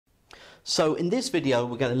So in this video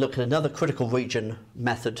we're going to look at another critical region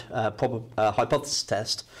method hypothesis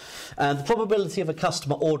test. The probability of a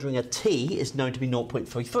customer ordering a tea is known to be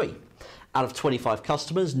 0.33. Out of 25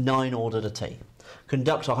 customers, 9 ordered a tea.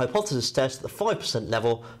 Conduct a hypothesis test at the 5%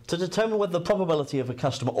 level to determine whether the probability of a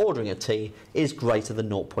customer ordering a tea is greater than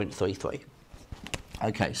 0.33.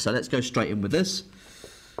 Okay, so let's go straight in with this.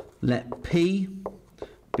 Let P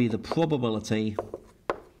be the probability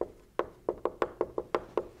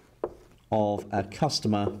of a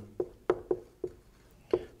customer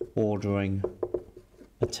ordering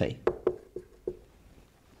a tea.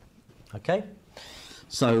 Okay,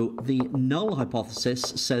 so the null hypothesis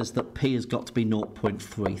says that P has got to be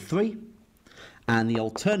 0.33, and the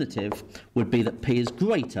alternative would be that P is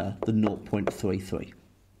greater than 0.33,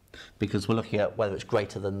 because we're looking at whether it's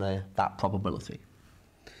greater than that probability.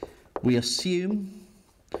 We assume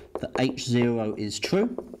that H0 is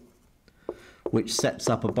true, which sets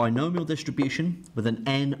up a binomial distribution with an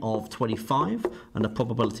n of 25 and a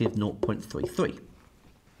probability of 0.33.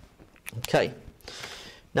 Okay,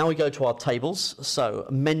 now we go to our tables. So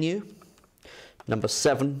menu, number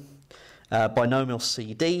 7, binomial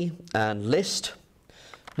CD and list.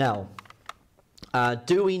 Now,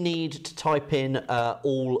 do we need to type in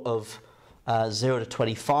all of 0 to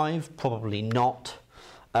 25? Probably not.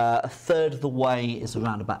 A third of the way is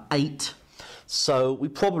around about 8. So we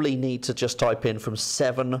probably need to just type in from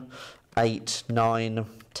 7, 8, 9,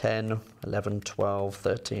 10, 11, 12,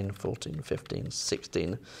 13, 14, 15,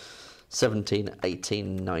 16, 17,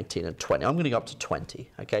 18, 19 and 20. I'm going to go up to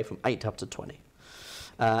 20, okay, from 8 up to 20.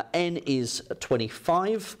 N is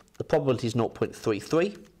 25. The probability is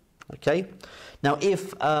 0.33, okay. Now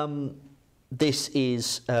if this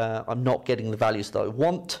is, I'm not getting the values that I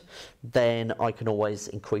want, then I can always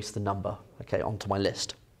increase the number, okay, onto my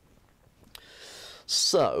list.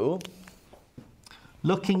 So,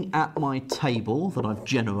 looking at my table that I've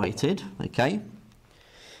generated, okay,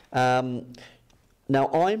 now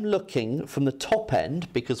I'm looking from the top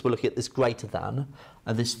end, because we're looking at this greater than,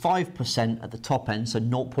 and this 5% at the top end, so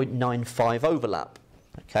 0.95 overlap,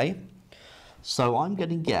 okay. So I'm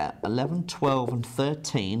going to get 11, 12 and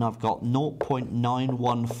 13, I've got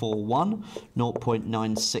 0.9141,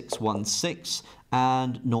 0.9616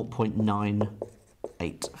 and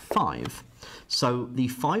 0.985. So the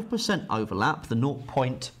 5% overlap, the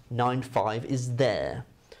 0.95 is there.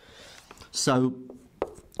 So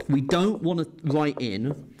we don't want to write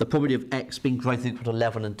in the probability of x being greater than or equal to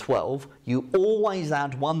 11 and 12. You always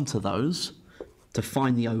add 1 to those to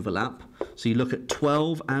find the overlap. So you look at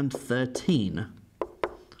 12 and 13.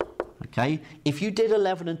 Okay, if you did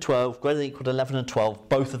 11 and 12, greater than or equal to 11 and 12,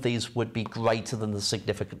 both of these would be greater than the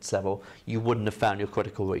significance level. You wouldn't have found your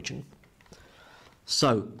critical region.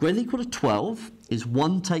 So greater than or equal to 12 is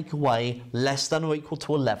 1 take away less than or equal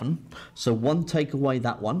to 11. So 1 take away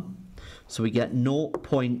that one. So we get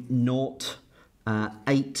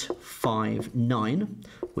 0.0859,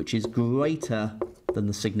 which is greater than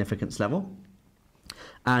the significance level.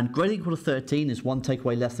 And greater than or equal to 13 is 1 take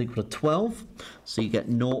away less than or equal to 12. So you get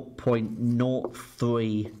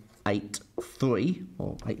 0.0383,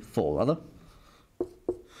 or 84 rather.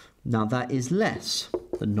 Now that is less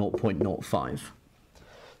than 0.05.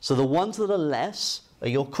 So the ones that are less are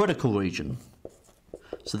your critical region.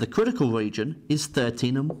 So the critical region is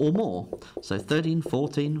 13 or more. So 13,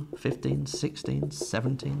 14, 15, 16,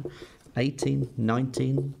 17, 18,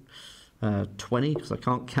 19, 20, because I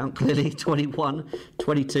can't count clearly, 21,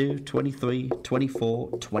 22, 23, 24,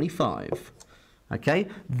 25. Okay,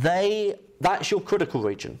 that's your critical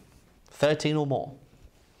region, 13 or more.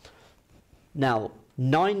 Now,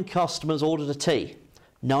 9 customers ordered a tea.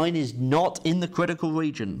 9 is not in the critical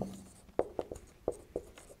region.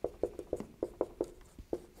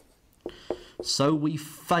 So we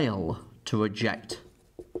fail to reject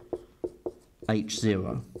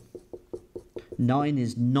H0. 9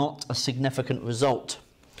 is not a significant result.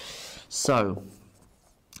 So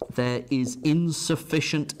there is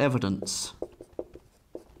insufficient evidence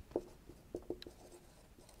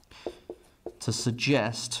to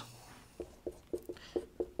suggest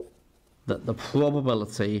that the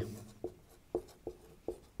probability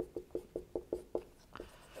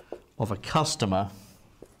of a customer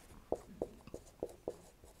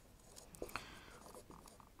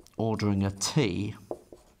ordering a tea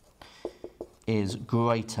is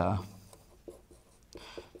greater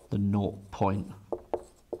than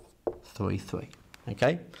 0.33.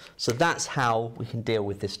 Okay, so that's how we can deal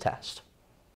with this test.